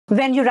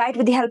When you write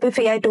with the help of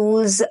AI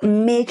tools,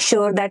 make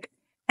sure that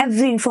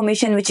every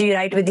information which you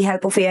write with the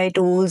help of AI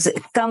tools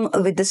come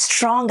with the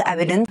strong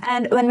evidence.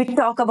 And when we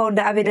talk about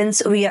the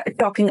evidence, we are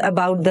talking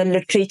about the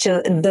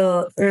literature,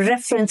 the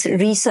reference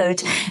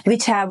research,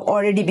 which have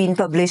already been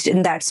published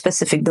in that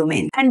specific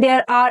domain. And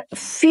there are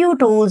few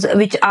tools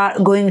which are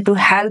going to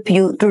help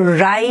you to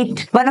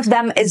write. One of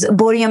them is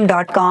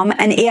Bohrium.com,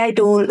 an AI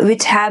tool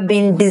which have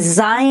been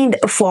designed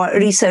for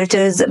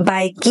researchers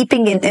by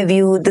keeping in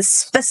view the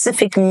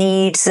specific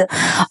needs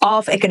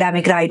of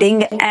academic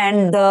writing.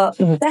 And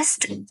the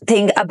best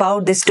thing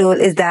about this tool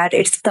is that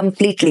it's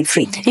completely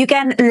free. You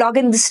can log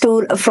in this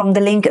tool from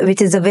the link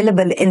which is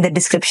available in the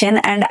description,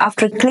 and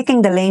after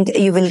clicking the link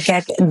you will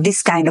get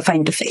this kind of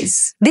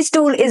interface. This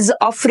tool is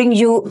offering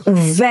you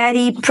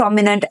very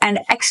prominent and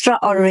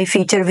extraordinary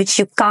feature which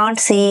you can't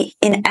see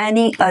in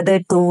any other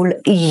tool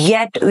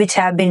yet, which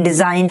have been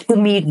designed to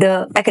meet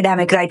the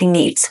academic writing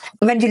needs.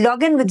 When you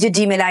log in with your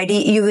Gmail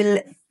ID, you will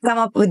come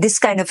up with this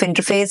kind of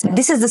interface.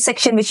 This is the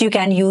section which you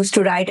can use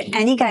to write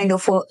any kind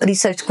of a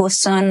research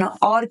question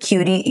or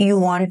query you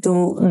want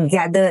to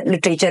gather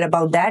literature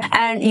about that,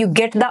 and you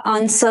get the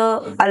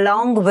answer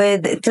along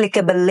with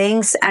clickable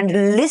links and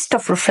list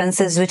of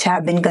references which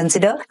have been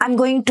considered. I'm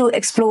going to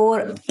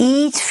explore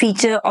each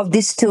feature of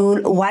this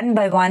tool one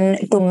by one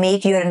to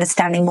make your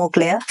understanding more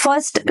clear.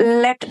 First,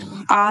 let's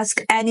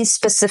ask any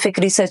specific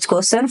research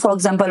question. For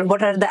example,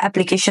 what are the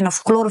application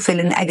of chlorophyll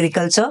in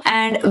agriculture?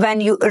 And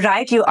when you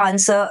write your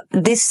answer,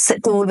 this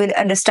tool will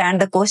understand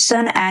the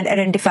question and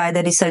identify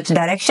the research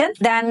direction.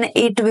 Then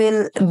it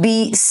will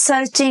be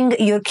searching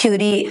your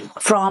query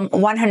from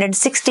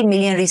 160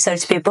 million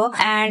research paper,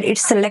 and it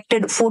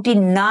selected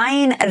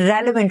 49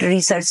 relevant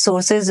research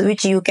sources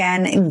which you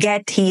can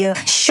get here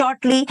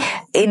shortly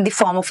in the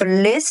form of a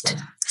list.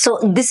 So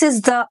this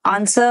is the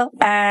answer,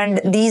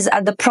 and these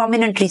are the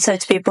prominent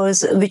research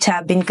papers which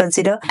have been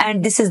considered,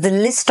 and this is the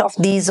list of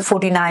these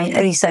 49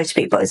 research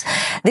papers.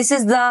 This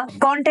is the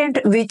content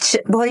which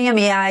Bohrium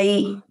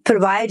AI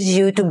provides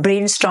you to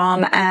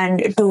brainstorm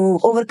and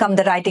to overcome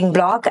the writing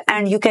block,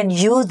 and you can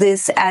use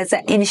this as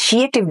an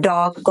initiative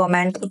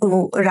document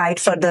to write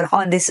further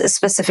on this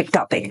specific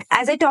topic.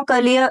 As I talked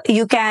earlier,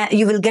 you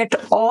will get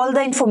all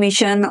the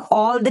information,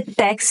 all the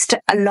text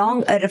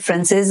along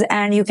references,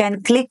 and you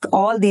can click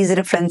all these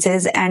references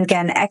and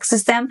can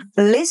access them.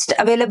 List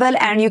available,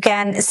 and you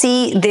can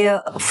see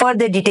their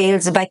further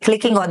details by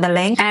clicking on the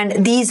link,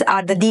 and these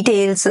are the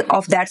details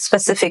of that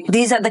specific,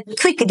 these are the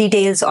quick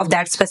details of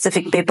that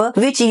specific paper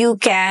which you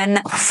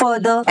can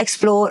further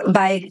explore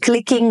by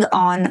clicking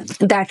on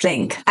that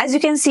link. As you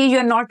can see, you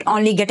are not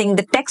only getting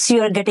the text,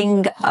 you are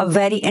getting a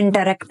very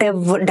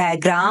interactive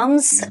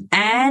diagrams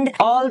and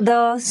all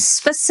the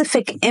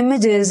specific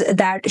images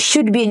that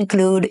should be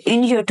included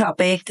in your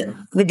topic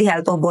with the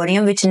help of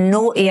Bohrium, which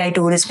no AI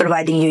tool is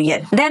providing you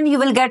yet. Then you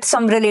will get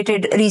some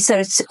related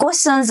research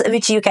questions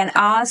which you can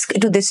ask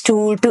to this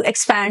tool to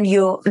expand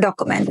your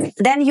document.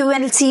 Then you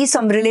will see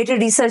some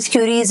related research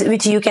queries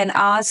which you can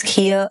ask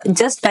here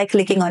just by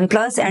clicking on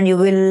plus, and you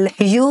will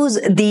use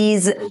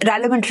these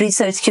relevant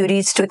research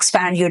queries to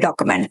expand your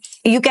document.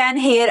 You can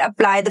here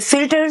apply the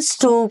filters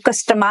to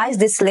customize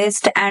this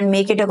list and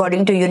make it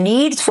according to your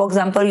needs. For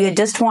example, you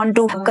just want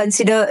to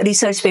consider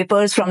research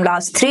papers from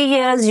last 3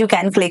 years, you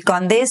can click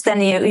on this.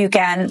 Then you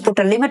can put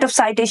a limit of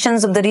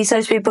citations of the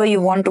research paper you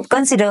want to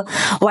consider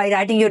while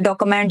writing your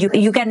document.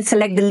 You can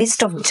select the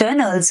list of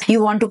journals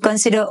you want to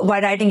consider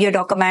while writing your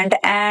document,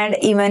 and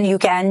even you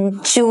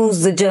can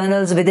choose the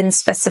journals within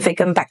specific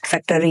impact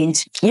factor range.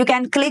 You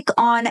can click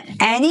on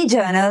any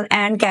journal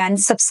and can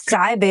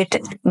subscribe it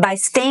by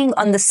staying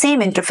on the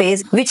same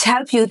interface, which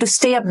helps you to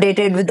stay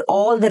updated with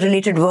all the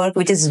related work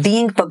which is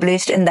being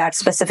published in that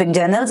specific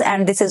journals.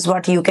 And this is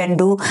what you can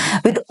do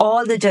with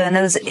all the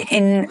journals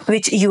in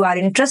which you are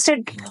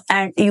interested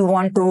and you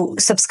want to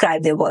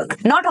subscribe their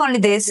work. Not only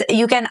this,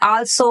 you can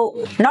also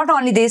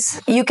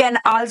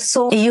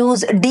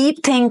use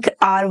Deep Think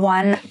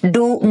R1,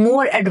 do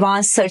more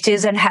advanced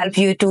searches and help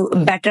you to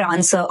better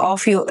answer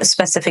of your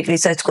specific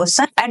research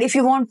question. And if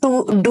you want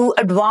to do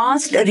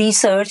advanced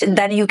research,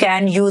 then you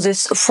can use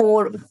this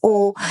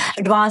 4O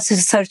advanced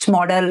research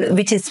model,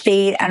 which is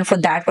paid, and for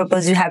that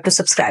purpose you have to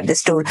subscribe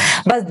this tool.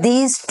 But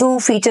these two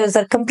features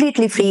are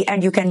completely free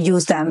and you can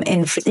use them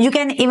in free. You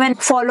can even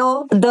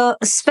follow the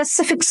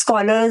specific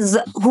scholars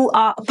who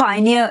are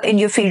pioneer in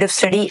your field of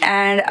study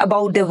and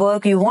about their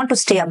work. You want to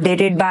stay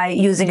updated by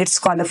using its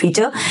scholar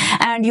feature,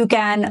 and you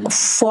can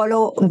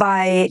follow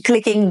by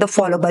clicking the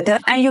follow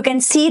button, and you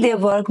can see their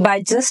work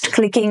by just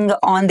clicking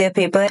on their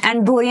paper.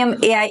 And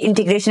Bohrium AI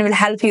integration will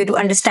help you to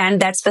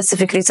understand that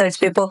specific research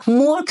paper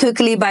more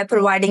quickly by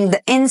providing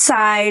the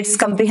insights,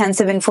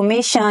 comprehensive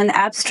information,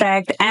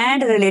 abstract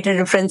and related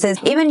references.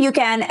 Even you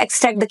can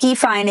extract the key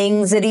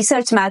findings,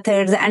 research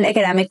methods and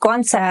academic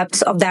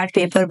concepts of that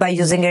paper by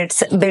using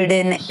its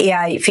built-in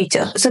AI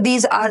feature. So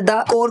these are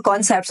the core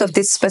concepts of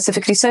this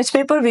specific research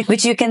paper,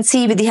 which you can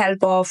see with the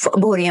help of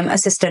Bohrium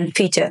Assistant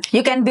feature.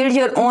 You can build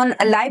your own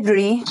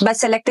library by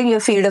selecting your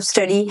field of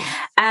study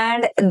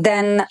and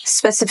then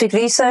specify specific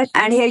research.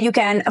 And here you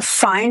can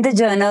find the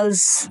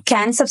journals,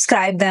 can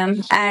subscribe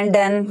them, and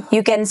then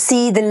you can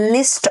see the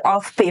list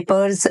of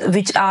papers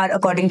which are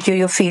according to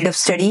your field of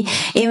study.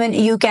 Even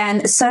you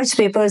can search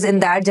papers in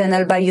that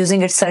journal by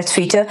using its search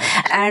feature,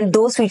 and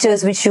those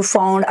features which you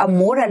found are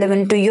more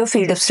relevant to your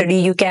field of study,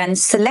 you can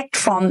select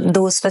from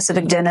those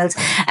specific journals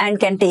and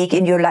can take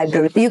in your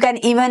library. You can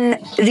even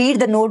read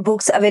the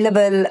notebooks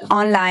available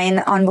online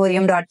on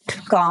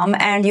Bohrium.com,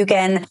 and you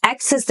can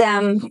access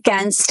them,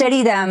 can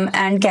study them,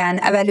 and can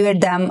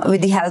evaluate them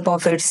with the help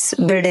of its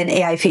built-in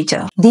AI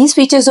feature. These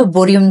features of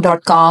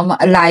Bohrium.com,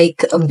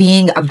 like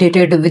being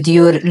updated with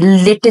your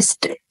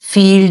latest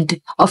field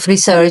of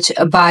research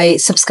by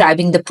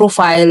subscribing the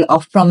profile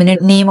of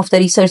prominent name of the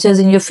researchers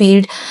in your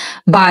field,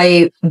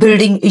 by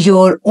building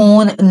your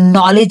own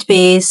knowledge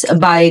base,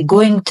 by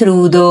going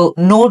through the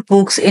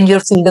notebooks in your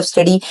field of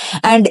study.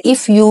 And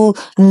if you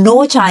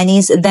know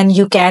Chinese, then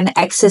you can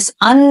access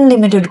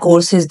unlimited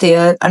courses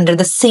there under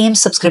the same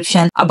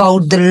subscription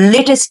about the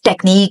latest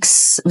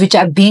techniques which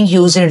are being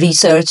used in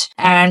research,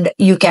 and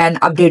you can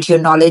update your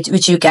knowledge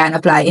which you can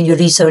apply in your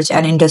research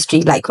and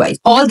industry likewise.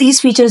 All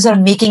these features are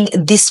making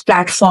this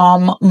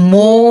platform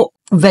more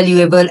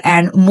valuable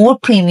and more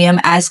premium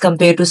as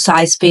compared to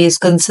SciSpace,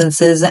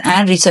 Consensus,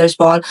 and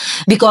ResearchBall,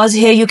 because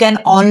here you can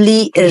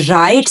only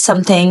write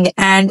something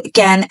and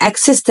can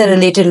access the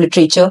related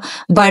literature.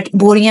 But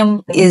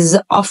Bohrium is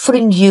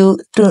offering you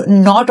to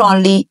not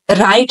only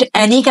write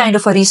any kind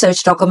of a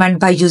research document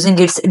by using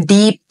its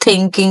deep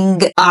thinking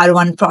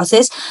R1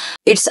 process,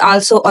 it's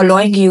also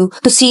allowing you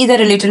to see the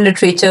related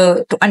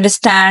literature, to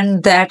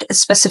understand that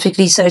specific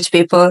research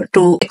paper,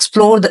 to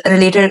explore the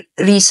related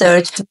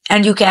research,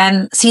 and you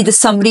can see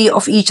the summary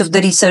of each of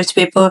the research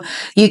paper.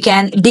 You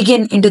can dig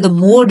into the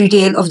more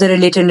detail of the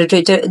related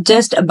literature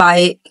just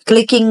by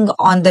clicking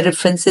on the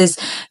references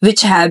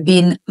which have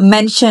been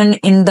mentioned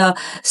in the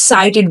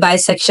cited by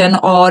section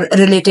or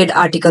related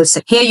articles.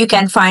 Here you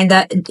can find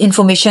the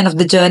information of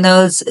the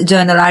journals,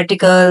 journal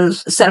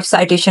articles,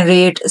 self-citation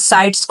rate,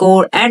 cite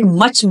score, and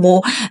much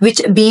more, which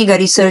being a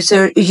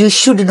researcher you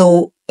should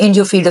know in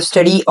your field of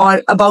study,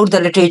 or about the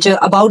literature,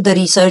 about the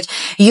research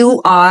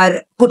you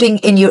are putting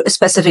in your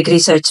specific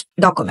research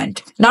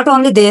document. Not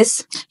only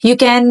this, you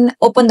can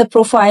open the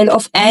profile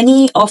of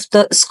any of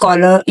the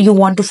scholar you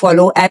want to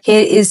follow. And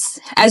here is,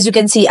 as you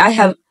can see, I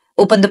have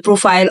opened the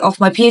profile of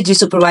my PhD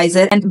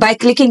supervisor, and by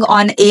clicking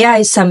on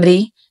AI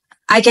summary,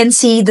 I can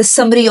see the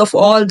summary of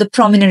all the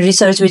prominent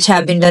research which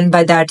have been done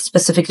by that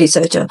specific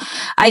researcher.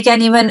 I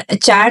can even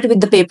chat with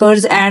the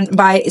papers, and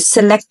by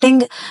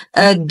selecting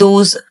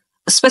those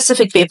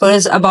specific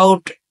papers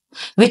about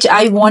which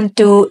I want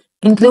to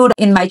include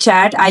in my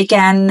chat, I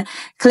can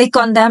click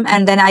on them,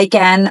 and then I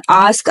can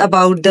ask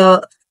about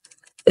the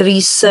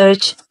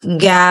research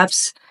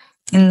gaps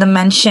in the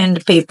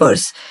mentioned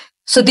papers.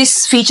 So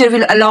this feature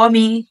will allow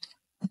me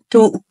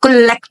to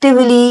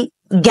collectively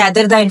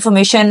gather the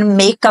information,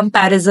 make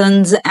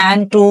comparisons,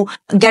 and to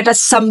get a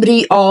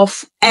summary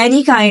of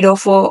any kind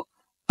of a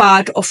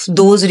part of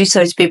those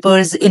research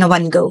papers in a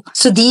one go.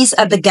 So these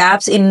are the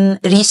gaps in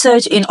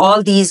research in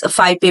all these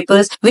 5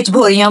 papers, which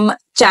Bohrium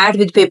chat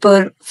with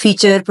paper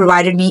feature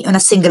provided me on a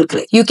single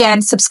click. You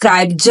can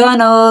subscribe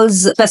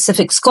journals,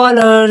 specific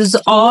scholars,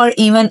 or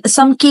even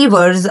some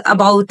keywords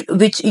about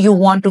which you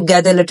want to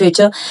gather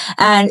literature,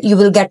 and you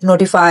will get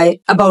notified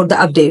about the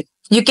update.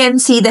 You can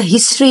see the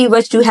history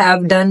which you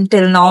have done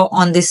till now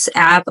on this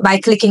app by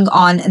clicking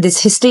on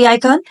this history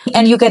icon,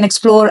 and you can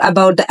explore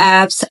about the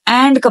apps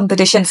and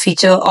competition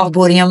feature of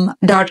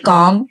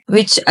Bohrium.com,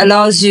 which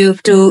allows you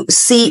to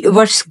see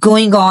what's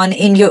going on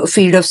in your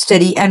field of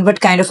study and what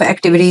kind of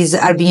activities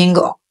are being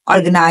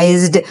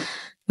organized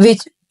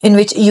in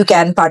which you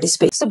can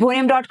participate. So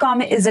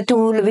Bohrium.com is a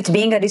tool which,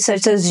 being a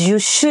researcher, you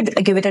should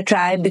give it a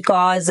try,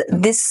 because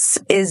this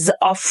is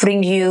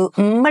offering you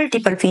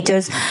multiple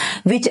features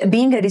which,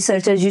 being a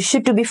researcher, you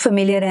should to be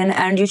familiar in,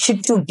 and you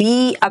should to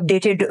be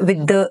updated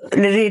with the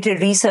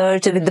related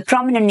research, with the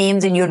prominent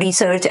names in your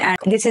research. And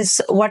this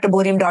is what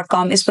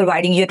Bohrium.com is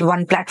providing you at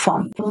one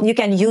platform. You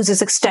can use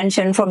this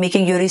extension for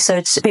making your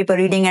research paper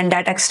reading and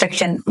data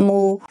extraction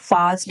more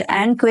fast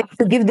and quick.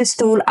 To give this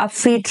tool a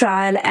free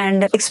trial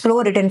and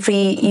explore it in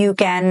free, you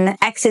can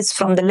access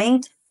from the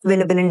link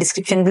available in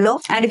description below.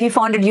 And if you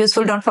found it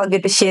useful, don't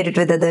forget to share it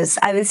with others.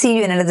 I will see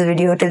you in another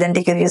video. Till then,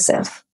 take care of yourself.